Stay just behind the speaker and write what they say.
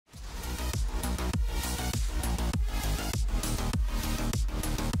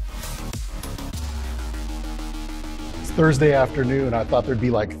Thursday afternoon, I thought there'd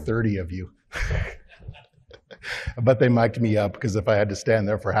be like 30 of you. But they mic'd me up because if I had to stand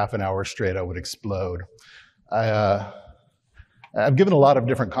there for half an hour straight, I would explode. I've given a lot of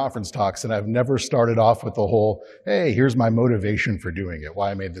different conference talks, and I've never started off with the whole, hey, here's my motivation for doing it, why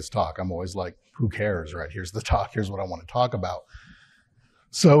I made this talk. I'm always like, who cares, right? Here's the talk, here's what I want to talk about.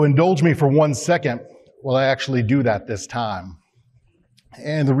 So indulge me for 1 second while I actually do that this time.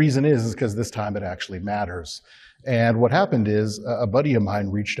 And the reason is because this time it actually matters. And what happened is a buddy of mine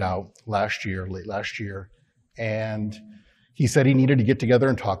reached out late last year, and he said he needed to get together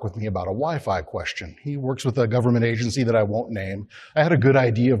and talk with me about a Wi-Fi question. He works with a government agency that I won't name. I had a good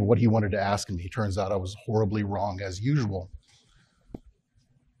idea of what he wanted to ask me. Turns out I was horribly wrong as usual.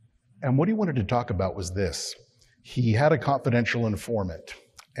 And what he wanted to talk about was this. He had a confidential informant,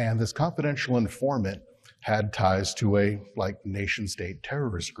 and this confidential informant had ties to a nation-state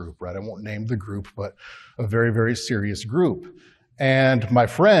terrorist group, right? I won't name the group, but a very, very serious group. And my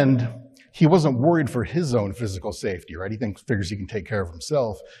friend, he wasn't worried for his own physical safety, right? He figures he can take care of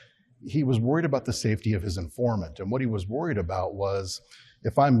himself. He was worried about the safety of his informant. And what he was worried about was,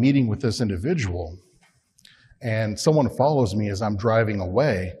 if I'm meeting with this individual and someone follows me as I'm driving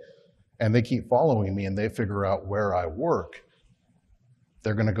away and they keep following me and they figure out where I work,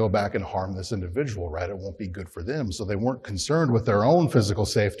 they're going to go back and harm this individual, right? It won't be good for them. So they weren't concerned with their own physical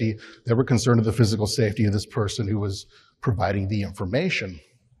safety. They were concerned with the physical safety of this person who was providing the information.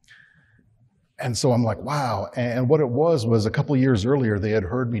 And so I'm like, wow. And what it was a couple of years earlier, they had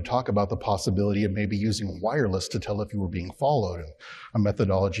heard me talk about the possibility of maybe using wireless to tell if you were being followed, and a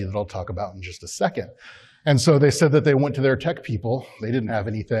methodology that I'll talk about in just a second. And so they said that they went to their tech people. They didn't have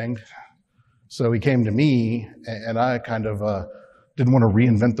anything. So he came to me, and I kind of didn't want to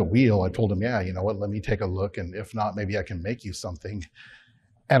reinvent the wheel. I told him, yeah, you know what, let me take a look, and if not, maybe I can make you something.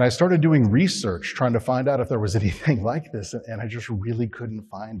 And I started doing research, trying to find out if there was anything like this, and I just really couldn't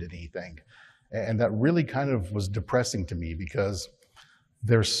find anything. And that really kind of was depressing to me, because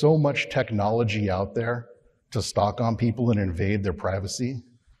there's so much technology out there to stalk on people and invade their privacy,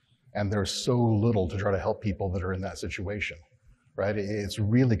 and there's so little to try to help people that are in that situation, right? It's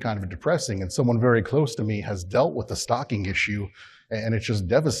really kind of depressing, and someone very close to me has dealt with the stalking issue, and it's just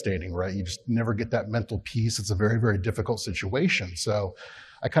devastating, right? You just never get that mental peace. It's a very, very difficult situation. So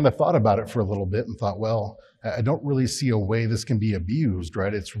I kind of thought about it for a little bit and thought, well, I don't really see a way this can be abused,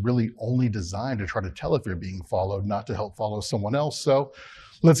 right? It's really only designed to try to tell if you're being followed, not to help follow someone else. So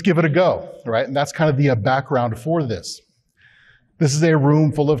let's give it a go, right? And that's kind of the background for this. This is a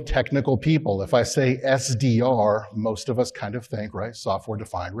room full of technical people. If I say SDR, most of us kind of think, right?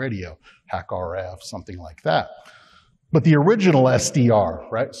 Software-defined radio, hack RF, something like that. But the original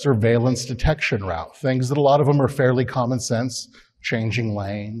SDR, right? Surveillance detection route, things that a lot of them are fairly common sense, changing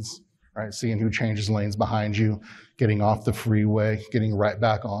lanes, right? Seeing who changes lanes behind you, getting off the freeway, getting right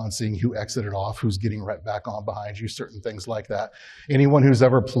back on, seeing who exited off, who's getting right back on behind you, certain things like that. Anyone who's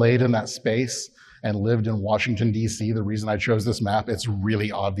ever played in that space and lived in Washington, D.C., the reason I chose this map, it's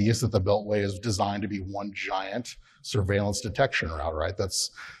really obvious that the Beltway is designed to be one giant surveillance detection route, right? That's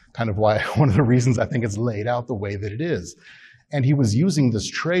kind of why, one of the reasons I think it's laid out the way that it is. And he was using this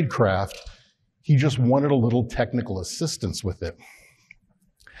tradecraft. He just wanted a little technical assistance with it.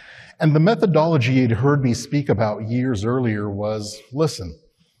 And the methodology he'd heard me speak about years earlier was, listen,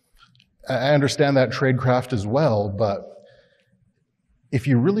 I understand that tradecraft as well, but if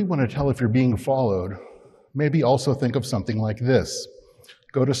you really want to tell if you're being followed, maybe also think of something like this.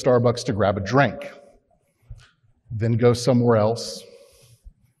 Go to Starbucks to grab a drink, then go somewhere else,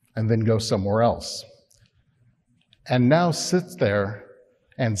 and then go somewhere else. And now sit there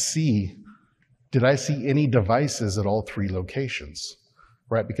and see, did I see any devices at all three locations,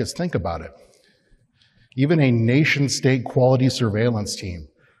 right? Because think about it. Even a nation-state quality surveillance team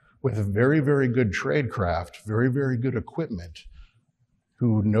with very, very good tradecraft, very, very good equipment,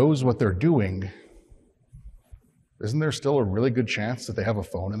 who knows what they're doing, isn't there still a really good chance that they have a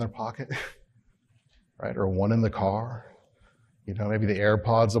phone in their pocket, right? Or one in the car? You know, maybe the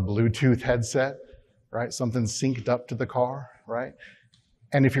AirPods, a Bluetooth headset, right? Something synced up to the car, right?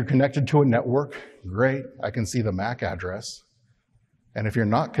 And if you're connected to a network, great, I can see the MAC address. And if you're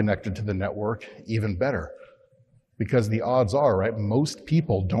not connected to the network, even better. Because the odds are, right, most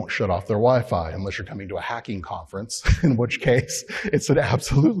people don't shut off their Wi-Fi unless you're coming to a hacking conference, in which case it should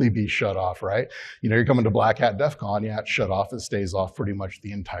absolutely be shut off, right? You know, you're coming to Black Hat DEF CON, yeah, it's shut off, it stays off pretty much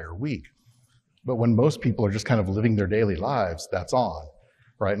the entire week. But when most people are just kind of living their daily lives, that's on,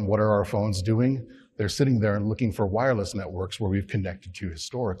 right? And what are our phones doing? They're sitting there and looking for wireless networks where we've connected to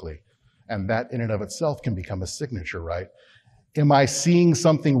historically. And that in and of itself can become a signature, right? Am I seeing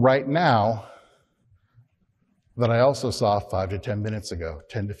something right now that I also saw 5 to 10 minutes ago,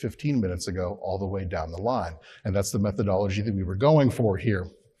 10 to 15 minutes ago, all the way down the line. And that's the methodology that we were going for here.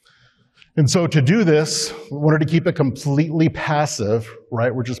 And so to do this, we wanted to keep it completely passive,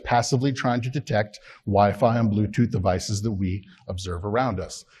 right? We're just passively trying to detect Wi-Fi and Bluetooth devices that we observe around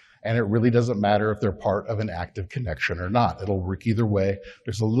us. And it really doesn't matter if they're part of an active connection or not. It'll work either way.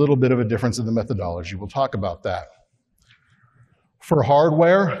 There's a little bit of a difference in the methodology. We'll talk about that. For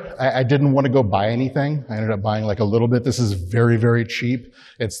hardware, I didn't want to go buy anything. I ended up buying like a little bit. This is very, very cheap.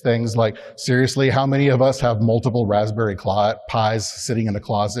 It's things like, seriously, how many of us have multiple Raspberry Pis sitting in a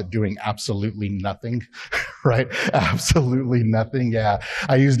closet doing absolutely nothing, right? Absolutely nothing, yeah.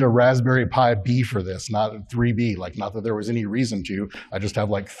 I used a Raspberry Pi B for this, not a 3B, like not that there was any reason to. I just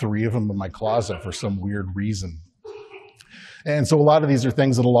have like 3 of them in my closet for some weird reason. And so a lot of these are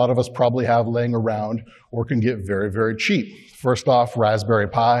things that a lot of us probably have laying around or can get very, very cheap. First off, Raspberry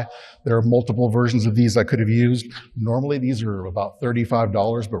Pi. There are multiple versions of these I could have used. Normally these are about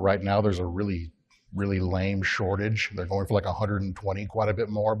 $35, but right now there's a really, really lame shortage. They're going for like 120, quite a bit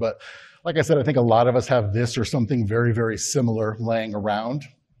more. But like I said, I think a lot of us have this or something very, very similar laying around.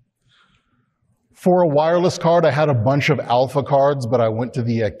 For a wireless card, I had a bunch of alpha cards, but I went to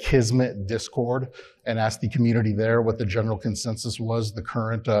the Kismet Discord and asked the community there what the general consensus was, the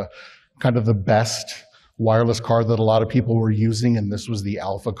current, kind of the best wireless card that a lot of people were using, and this was the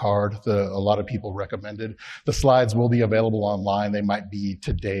alpha card that a lot of people recommended. The slides will be available online. They might be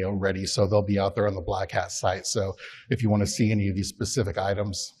today already, so they'll be out there on the Black Hat site. So if you want to see any of these specific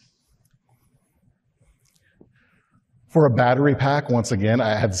items. For a battery pack, once again,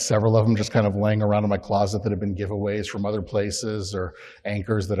 I had several of them just kind of laying around in my closet that had been giveaways from other places or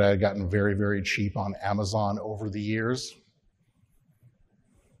anchors that I had gotten very, very cheap on Amazon over the years.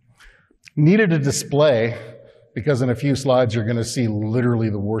 Needed a display because in a few slides you're going to see literally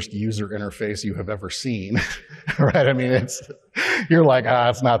the worst user interface you have ever seen, right? I mean, you're like,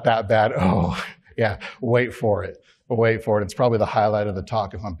 it's not that bad. Oh, yeah, wait for it. Wait for it. It's probably the highlight of the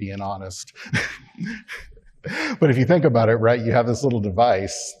talk if I'm being honest. But if you think about it, right, you have this little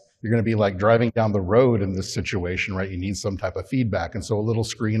device, you're going to be like driving down the road in this situation, right? You need some type of feedback. And so a little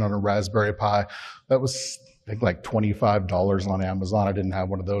screen on a Raspberry Pi, that was, I think, like $25 on Amazon. I didn't have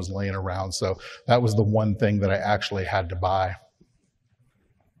one of those laying around. So that was the one thing that I actually had to buy.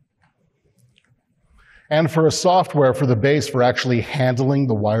 And for a software, for the base, for actually handling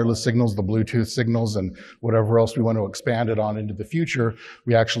the wireless signals, the Bluetooth signals, and whatever else we want to expand it on into the future,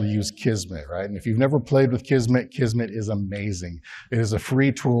 we actually use Kismet, right? And if you've never played with Kismet, Kismet is amazing. It is a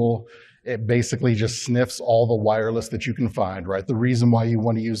free tool. It basically just sniffs all the wireless that you can find, right? The reason why you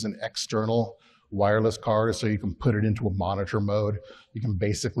want to use an external wireless card is so you can put it into a monitor mode. You can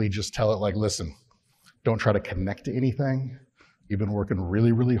basically just tell it like, listen, don't try to connect to anything. You've been working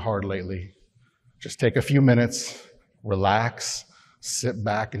really, really hard lately. Just take a few minutes, relax, sit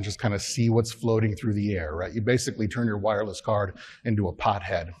back, and just kind of see what's floating through the air, right? You basically turn your wireless card into a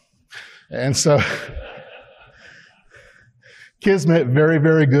pothead. And so Kismet, very,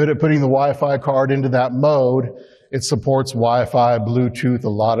 very good at putting the Wi-Fi card into that mode. It supports Wi-Fi, Bluetooth, a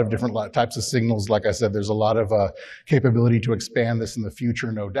lot of different types of signals. Like I said, there's a lot of capability to expand this in the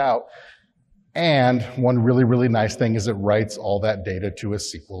future, no doubt. And one really, really nice thing is it writes all that data to a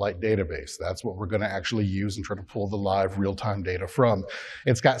SQLite database. That's what we're going to actually use and try to pull the live real-time data from.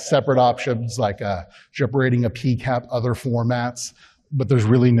 It's got separate options like generating a PCAP, other formats, but there's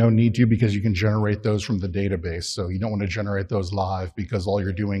really no need to because you can generate those from the database. So you don't want to generate those live because all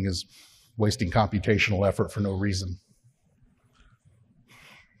you're doing is wasting computational effort for no reason.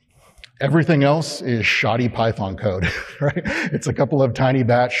 Everything else is shoddy Python code, right? It's a couple of tiny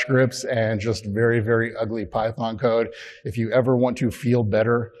batch scripts and just very, very ugly Python code. If you ever want to feel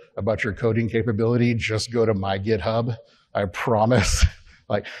better about your coding capability, just go to my GitHub. I promise,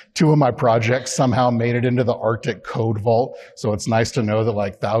 like 2 of my projects somehow made it into the Arctic code vault. So it's nice to know that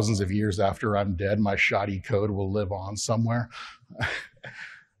like thousands of years after I'm dead, my shoddy code will live on somewhere.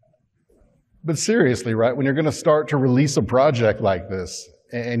 But seriously, right? When you're going to start to release a project like this,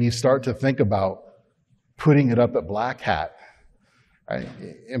 and you start to think about putting it up at Black Hat, right?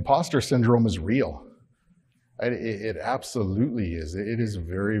 Imposter syndrome is real. Right? It absolutely is. It is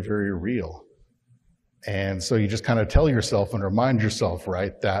very, very real. And so you just kind of tell yourself and remind yourself,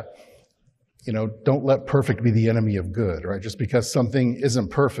 right, that, you know, don't let perfect be the enemy of good, right? Just because something isn't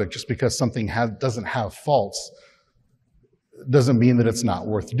perfect, just because something doesn't have faults, doesn't mean that it's not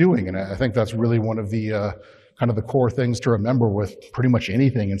worth doing. And I think that's really one of the kind of the core things to remember with pretty much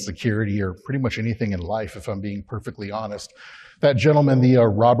anything in security or pretty much anything in life, if I'm being perfectly honest. That gentleman, the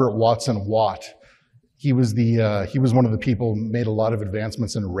Robert Watson Watt, He was one of the people who made a lot of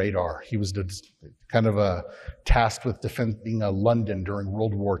advancements in radar. He was kind of tasked with defending London during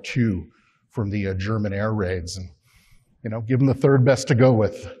World War II from the German air raids. And, give him the third best to go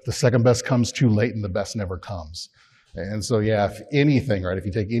with. The second best comes too late and the best never comes. And so, yeah, if anything, right, if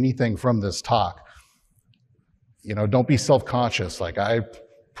you take anything from this talk, don't be self-conscious. Like, I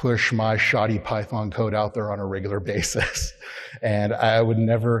push my shoddy Python code out there on a regular basis. And I would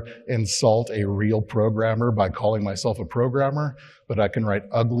never insult a real programmer by calling myself a programmer, but I can write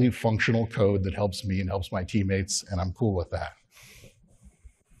ugly functional code that helps me and helps my teammates, and I'm cool with that.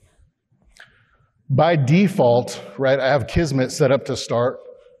 By default, right, I have Kismet set up to start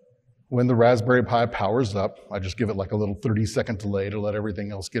when the Raspberry Pi powers up. I just give it like a little 30-second delay to let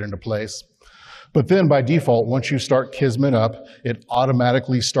everything else get into place. But then by default, once you start Kismet up, it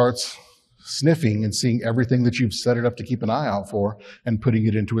automatically starts sniffing and seeing everything that you've set it up to keep an eye out for and putting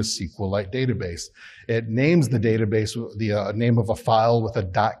it into a SQLite database. It names the database the name of a file with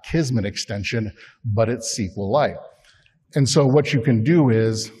a .Kismet extension, but it's SQLite. And so what you can do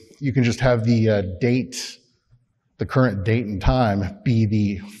is you can just have the date, the current date and time, be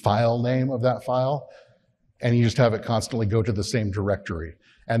the file name of that file, and you just have it constantly go to the same directory.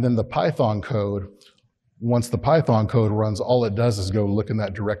 And then the Python code, once the Python code runs, all it does is go look in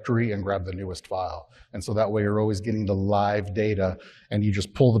that directory and grab the newest file. And so that way you're always getting the live data, and you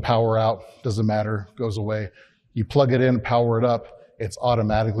just pull the power out, doesn't matter, goes away. You plug it in, power it up, it's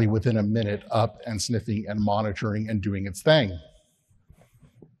automatically within a minute up and sniffing and monitoring and doing its thing.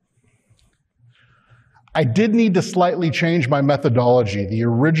 I did need to slightly change my methodology. The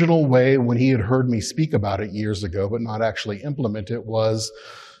original way, when he had heard me speak about it years ago, but not actually implement it, was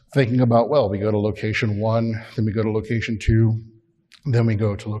thinking about, well, we go to location 1, then we go to location 2, then we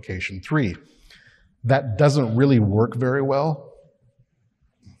go to location 3. That doesn't really work very well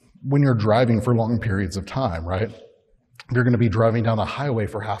when you're driving for long periods of time, right? If you're going to be driving down the highway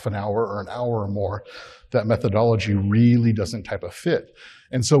for half an hour or an hour or more, that methodology really doesn't type of fit.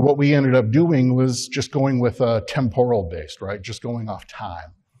 And so what we ended up doing was just going with temporal based, right? Just going off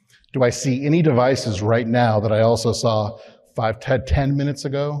time. Do I see any devices right now that I also saw 5 to 10 minutes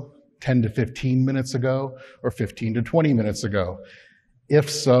ago, 10 to 15 minutes ago, or 15 to 20 minutes ago? If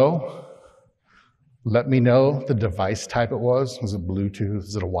so, let me know the device type it was. Was it Bluetooth?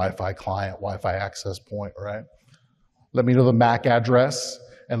 Is it a Wi-Fi client, Wi-Fi access point, right? Let me know the MAC address,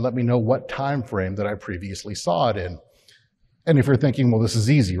 and let me know what time frame that I previously saw it in. And if you're thinking, well, this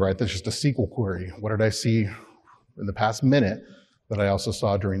is easy, right? That's just a SQL query. What did I see in the past minute that I also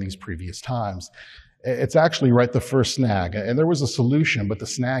saw during these previous times? It's actually right the first snag. And there was a solution, but the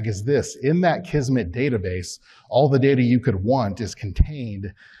snag is this. In that Kismet database, all the data you could want is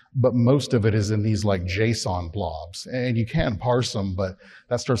contained, but most of it is in these like JSON blobs. And you can parse them, but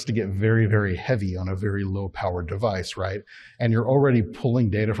that starts to get very, very heavy on a very low powered device, right? And you're already pulling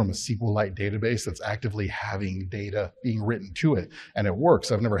data from a SQLite database that's actively having data being written to it. And it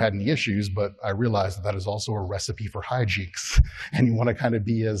works. I've never had any issues, but I realize that that is also a recipe for hijinks. And you want to kind of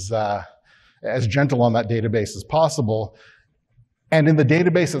be as gentle on that database as possible. And in the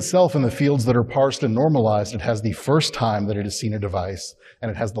database itself, in the fields that are parsed and normalized, it has the first time that it has seen a device,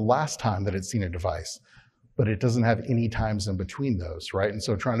 and it has the last time that it's seen a device. But it doesn't have any times in between those, right? And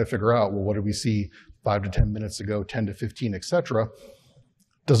so trying to figure out, well, what did we see 5 to 10 minutes ago, 10 to 15, et cetera,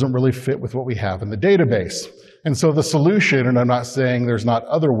 doesn't really fit with what we have in the database. And so the solution, and I'm not saying there's not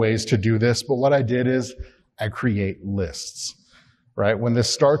other ways to do this, but what I did is I create lists, right? When this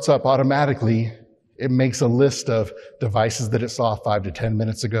starts up automatically, it makes a list of devices that it saw 5 to 10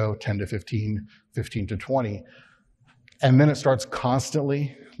 minutes ago, 10 to 15, 15 to 20. And then it starts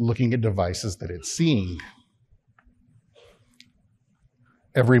constantly looking at devices that it's seeing.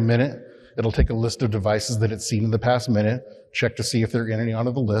 Every minute, it'll take a list of devices that it's seen in the past minute, check to see if there are any on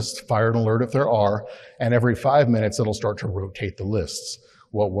the list, fire an alert if there are, and every 5 minutes, it'll start to rotate the lists.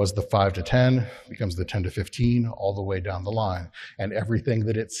 What was the 5 to 10 becomes the 10 to 15, all the way down the line. And everything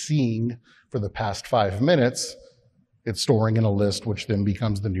that it's seeing for the past 5 minutes, it's storing in a list, which then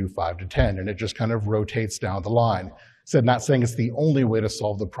becomes the new 5 to 10, and it just kind of rotates down the line. Said, not saying it's the only way to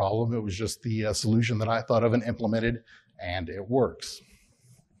solve the problem, it was just the solution that I thought of and implemented, and it works.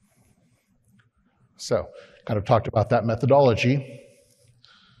 So, kind of talked about that methodology.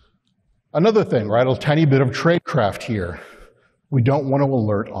 Another thing, right, a tiny bit of tradecraft here. We don't want to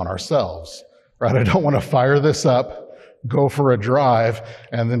alert on ourselves, right? I don't want to fire this up, go for a drive,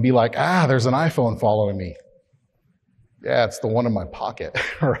 and then be like, there's an iPhone following me. Yeah, it's the one in my pocket,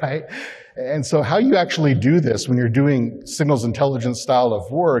 right? And so how you actually do this when you're doing signals intelligence style of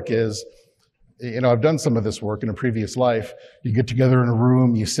work is I've done some of this work in a previous life. You get together in a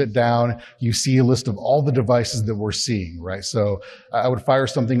room, you sit down, you see a list of all the devices that we're seeing, right? So I would fire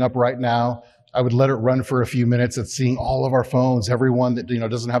something up right now. I would let it run for a few minutes. It's seeing all of our phones, everyone that,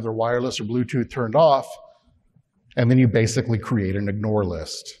 doesn't have their wireless or Bluetooth turned off. And then you basically create an ignore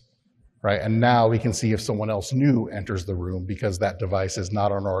list, right? And now we can see if someone else new enters the room because that device is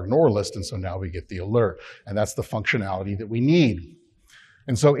not on our ignore list. And so now we get the alert. And that's the functionality that we need.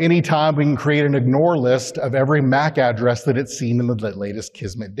 And so anytime we can create an ignore list of every MAC address that it's seen in the latest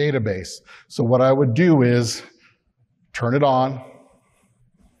Kismet database. So what I would do is turn it on,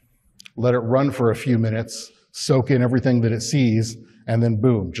 let it run for a few minutes, soak in everything that it sees, and then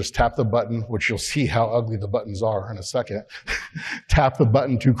boom, just tap the button, which you'll see how ugly the buttons are in a second. Tap the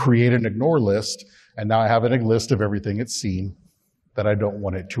button to create an ignore list, and now I have a list of everything it's seen that I don't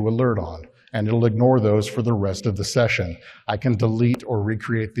want it to alert on. And it'll ignore those for the rest of the session. I can delete or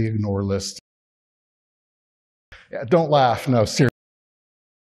recreate the ignore list. Yeah, don't laugh, no,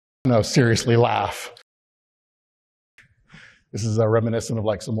 seriously laugh. This is reminiscent of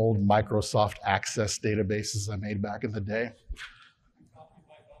like some old Microsoft Access databases I made back in the day.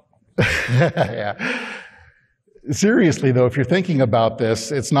 Yeah. Seriously though, if you're thinking about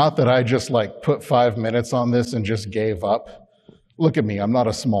this, it's not that I just like put 5 minutes on this and just gave up. Look at me, I'm not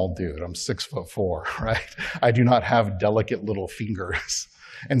a small dude, I'm 6'4", right? I do not have delicate little fingers.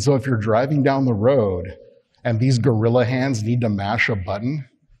 And so if you're driving down the road and these gorilla hands need to mash a button,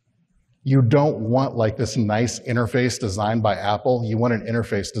 you don't want like this nice interface designed by Apple, you want an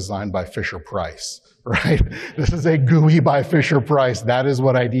interface designed by Fisher-Price, right? This is a GUI by Fisher-Price, that is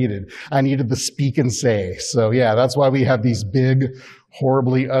what I needed. I needed the speak and say. So yeah, that's why we have these big,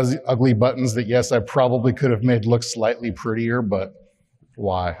 horribly ugly buttons that yes, I probably could have made look slightly prettier, but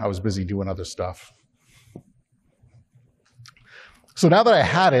why? I was busy doing other stuff. So now that I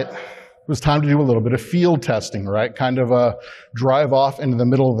had it, it was time to do a little bit of field testing, right? Kind of drive off into the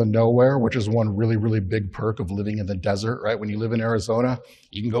middle of the nowhere, which is one really, really big perk of living in the desert, right? When you live in Arizona,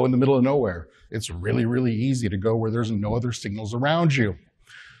 you can go in the middle of nowhere. It's really, really easy to go where there's no other signals around you.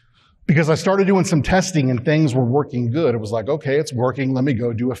 Because I started doing some testing and things were working good. It was like, okay, it's working. Let me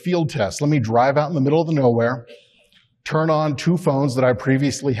go do a field test. Let me drive out in the middle of the nowhere, turn on 2 phones that I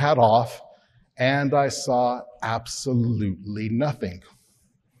previously had off, and I saw absolutely nothing.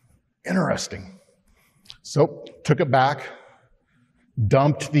 Interesting. So took it back,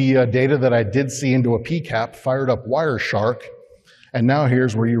 dumped the data that I did see into a PCAP, fired up Wireshark, and now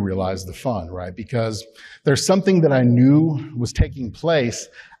here's where you realize the fun, right? Because there's something that I knew was taking place,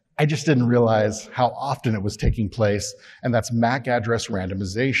 I just didn't realize how often it was taking place, and that's MAC address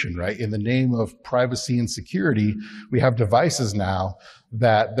randomization, right? In the name of privacy and security, we have devices now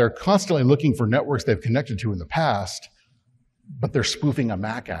that they're constantly looking for networks they've connected to in the past, but they're spoofing a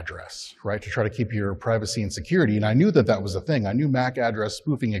MAC address, right, to try to keep your privacy and security. And I knew that that was a thing. I knew MAC address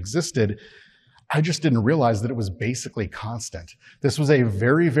spoofing existed. I just didn't realize that it was basically constant. This was a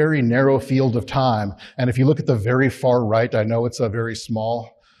very, very narrow field of time. And if you look at the very far right, I know it's a very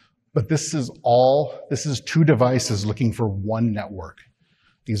small, but this is 2 devices looking for one network.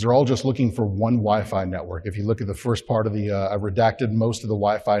 These are all just looking for one Wi-Fi network. If you look at the first part of the, I redacted most of the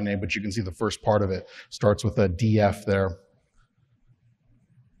Wi-Fi name, but you can see the first part of it starts with a DF there.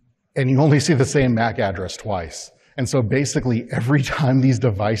 And you only see the same MAC address twice. And so basically every time these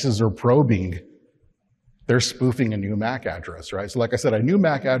devices are probing, they're spoofing a new MAC address, right? So like I said, I knew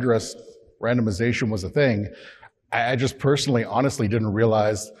MAC address randomization was a thing. I just personally, honestly didn't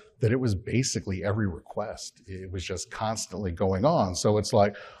realize that it was basically every request. It was just constantly going on. So it's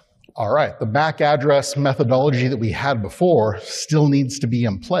like, all right, the MAC address methodology that we had before still needs to be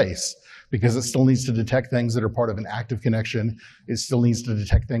in place because it still needs to detect things that are part of an active connection. It still needs to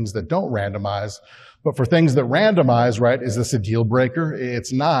detect things that don't randomize. But for things that randomize, right, is this a deal breaker?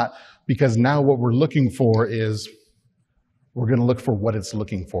 It's not, because now what we're looking for is, we're gonna look for what it's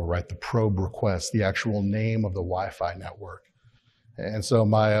looking for, right? The probe request, the actual name of the Wi-Fi network. And so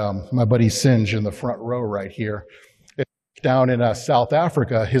my buddy Singe in the front row right here, down in South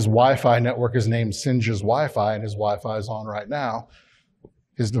Africa, his Wi-Fi network is named Singe's Wi-Fi, and his Wi-Fi is on right now.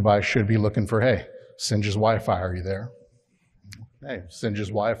 His device should be looking for, hey, Singe's Wi-Fi, are you there? Hey, Singe's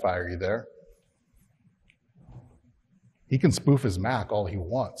Wi-Fi, are you there? He can spoof his MAC all he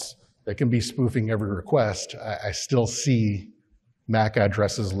wants. They can be spoofing every request. I still see MAC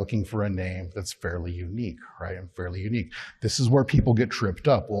addresses looking for a name that's fairly unique, right? And fairly unique. This is where people get tripped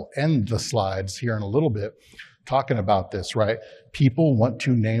up. We'll end the slides here in a little bit talking about this, right? People want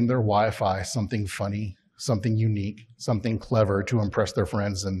to name their Wi-Fi something funny, something unique, something clever to impress their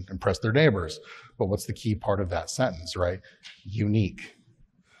friends and impress their neighbors. But what's the key part of that sentence, right? Unique,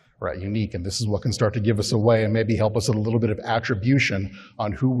 right? Unique. And this is what can start to give us away and maybe help us with a little bit of attribution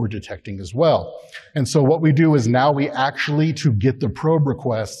on who we're detecting as well. And so what we do is now we actually, to get the probe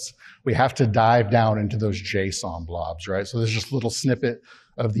requests, we have to dive down into those JSON blobs, right? So there's just a little snippet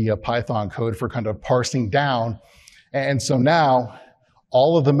of the Python code for kind of parsing down. And so now,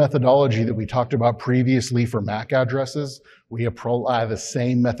 all of the methodology that we talked about previously for MAC addresses, we apply the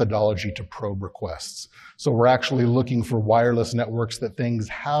same methodology to probe requests. So we're actually looking for wireless networks that things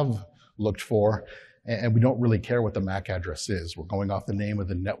have looked for, and we don't really care what the MAC address is. We're going off the name of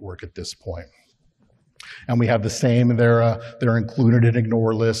the network at this point. And we have the same, they're included in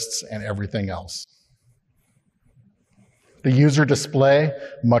ignore lists and everything else. The user display,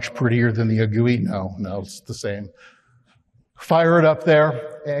 much prettier than the GUI. No, it's the same. Fire it up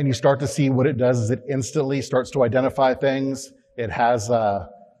there, and you start to see what it does is it instantly starts to identify things. It has,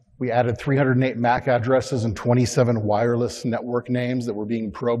 we added 308 MAC addresses and 27 wireless network names that were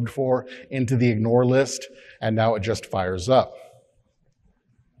being probed for into the ignore list, and now it just fires up.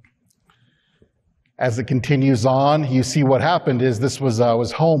 As it continues on, you see what happened is this was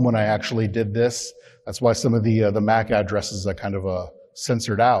home when I actually did this. That's why some of the MAC addresses I kind of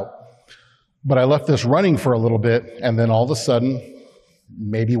censored out. But I left this running for a little bit, and then all of a sudden,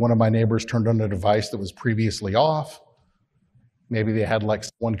 maybe one of my neighbors turned on a device that was previously off. Maybe they had like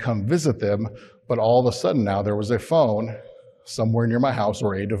someone come visit them, but all of a sudden now there was a phone somewhere near my house,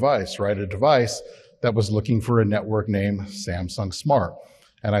 or a device, right? A device that was looking for a network name Samsung Smart.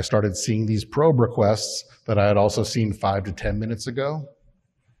 And I started seeing these probe requests that I had also seen 5 to 10 minutes ago,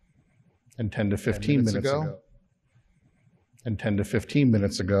 and 10 to 15 minutes ago. And 10 to 15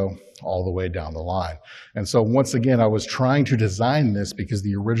 minutes ago, all the way down the line. And so once again, I was trying to design this because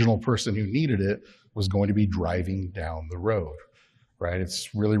the original person who needed it was going to be driving down the road, right?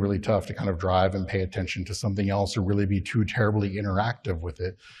 It's really, really tough to kind of drive and pay attention to something else or really be too terribly interactive with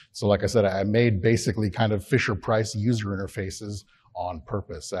it. So like I said, I made basically kind of Fisher-Price user interfaces on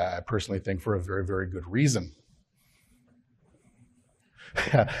purpose. I personally think for a very, very good reason.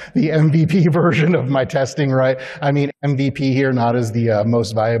 The MVP version of my testing, right? I mean, MVP here, not as the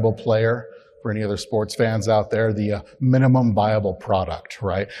most valuable player for any other sports fans out there, the minimum viable product,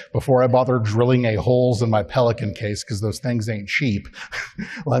 right? Before I bother drilling holes in my Pelican case, because those things ain't cheap,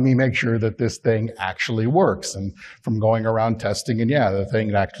 let me make sure that this thing actually works. And from going around testing, and yeah, the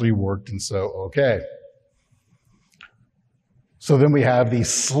thing actually worked, and so, okay. So then we have the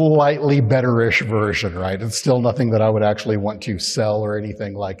slightly better-ish version, right? It's still nothing that I would actually want to sell or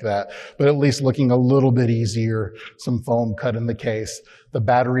anything like that, but at least looking a little bit easier, some foam cut in the case. The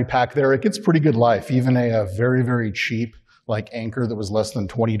battery pack there, it gets pretty good life. Even a very, very cheap like Anchor that was less than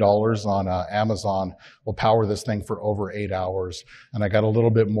 $20 on Amazon will power this thing for over 8 hours. And I got a little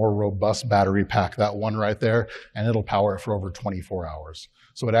bit more robust battery pack, that one right there, and it'll power it for over 24 hours.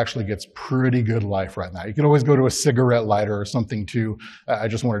 So it actually gets pretty good life right now. You can always go to a cigarette lighter or something too. I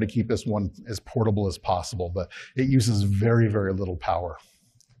just wanted to keep this one as portable as possible, but it uses very, very little power.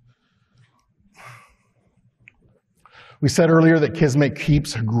 We said earlier that Kismet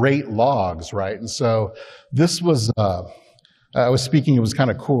keeps great logs, right? And so this was, I was speaking, it was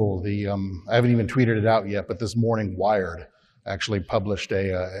kind of cool. I haven't even tweeted it out yet, but this morning Wired actually published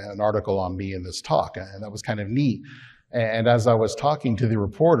an article on me in this talk, and that was kind of neat. And as I was talking to the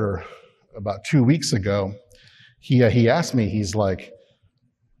reporter about 2 weeks ago, he asked me, he's like,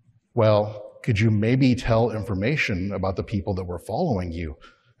 well, could you maybe tell information about the people that were following you?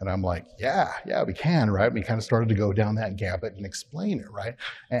 And I'm like, yeah, we can, right? We kind of started to go down that gambit and explain it, right?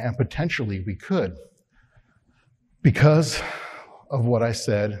 And potentially we could, because of what I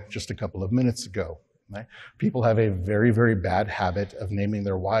said just a couple of minutes ago, right? People have a very, very bad habit of naming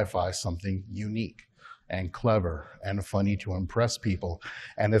their Wi-Fi something unique and clever and funny to impress people.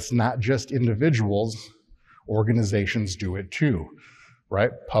 And it's not just individuals, organizations do it too,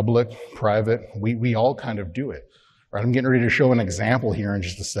 right? Public, private, we all kind of do it. Right, I'm getting ready to show an example here in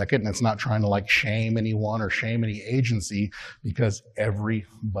just a second, and it's not trying to like shame anyone or shame any agency, because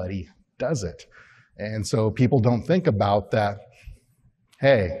everybody does it. And so people don't think about that,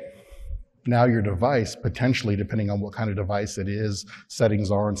 hey, now your device, potentially, depending on what kind of device it is,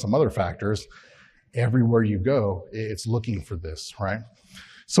 settings are, and some other factors, everywhere you go, it's looking for this, right?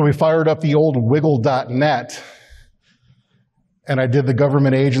 So we fired up the old wiggle.net, and I did the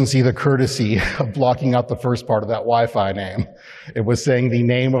government agency the courtesy of blocking out the first part of that Wi-Fi name. It was saying the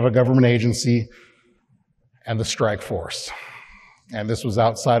name of a government agency and the strike force. And this was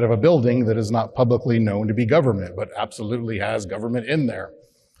outside of a building that is not publicly known to be government, but absolutely has government in there.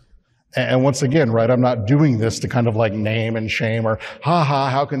 And once again, right, I'm not doing this to kind of like name and shame or, ha,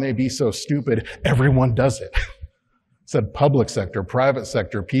 how can they be so stupid? Everyone does it. said public sector, private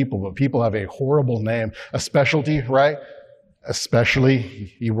sector people, but people have a horrible name. A specialty, right?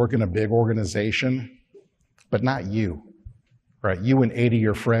 Especially you work in a big organization, but not you, right? You and 80 of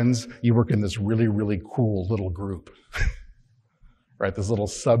your friends, you work in this really, really cool little group, right? This little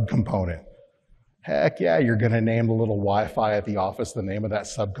subcomponent. Heck yeah, you're going to name the little Wi-Fi at the office the name of that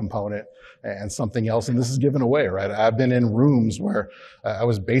subcomponent and something else, and this is given away, right? I've been in rooms where I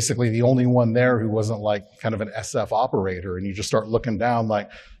was basically the only one there who wasn't like kind of an SF operator, and you just start looking down like,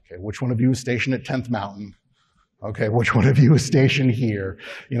 okay, which one of you is stationed at 10th Mountain? Okay, which one of you is stationed here?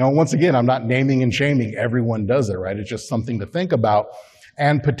 You know, once again, I'm not naming and shaming. Everyone does it, right? It's just something to think about.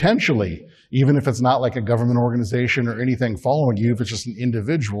 And potentially, even if it's not like a government organization or anything following you, if it's just an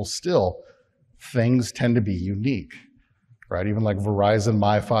individual, still, things tend to be unique, right? Even like Verizon,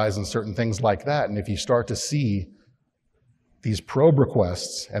 MiFis, and certain things like that. And if you start to see these probe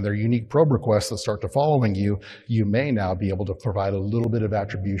requests and their unique probe requests that start to following you, you may now be able to provide a little bit of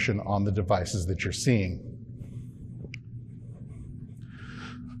attribution on the devices that you're seeing.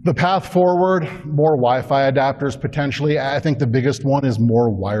 The path forward, more Wi-Fi adapters potentially. I think the biggest one is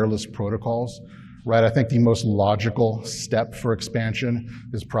more wireless protocols, right? I think the most logical step for expansion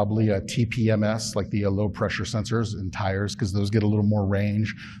is probably a TPMS, like the low pressure sensors in tires, because those get a little more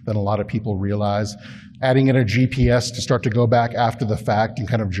range than a lot of people realize. Adding in a GPS to start to go back after the fact and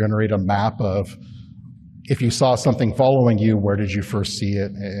kind of generate a map of, if you saw something following you, where did you first see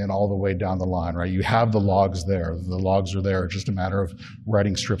it, and all the way down the line, right? You have the logs there. The logs are there. It's just a matter of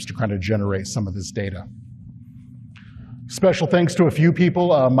writing scripts to kind of generate some of this data. Special thanks to a few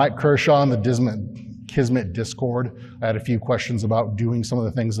people. Mike Kershaw in the Kismet Discord. I had a few questions about doing some of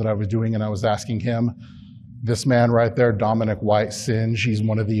the things that I was doing, and I was asking him. This man right there, Dominic White-Singe, he's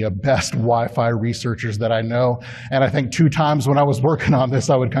one of the best Wi-Fi researchers that I know. And I think 2 times when I was working on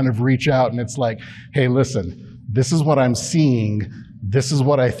this, I would kind of reach out and it's like, hey, listen, this is what I'm seeing. This is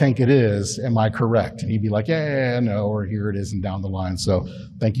what I think it is. Am I correct? And he'd be like, yeah, no, or here it is, and down the line. So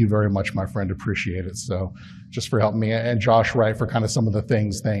thank you very much, my friend. Appreciate it. So just for helping me. And Josh Wright for kind of some of the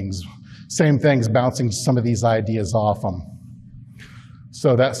same things, bouncing some of these ideas off them.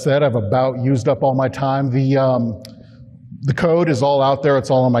 So that said, I've about used up all my time. The code is all out there. It's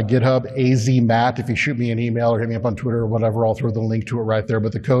all on my GitHub, AZMatt. If you shoot me an email or hit me up on Twitter or whatever, I'll throw the link to it right there.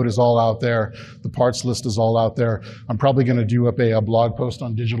 But the code is all out there. The parts list is all out there. I'm probably going to do up a blog post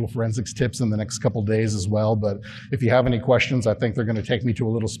on digital forensics tips in the next couple days as well. But if you have any questions, I think they're going to take me to a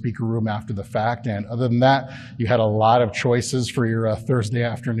little speaker room after the fact. And other than that, you had a lot of choices for your Thursday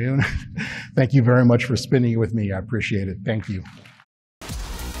afternoon. Thank you very much for spending it with me. I appreciate it. Thank you.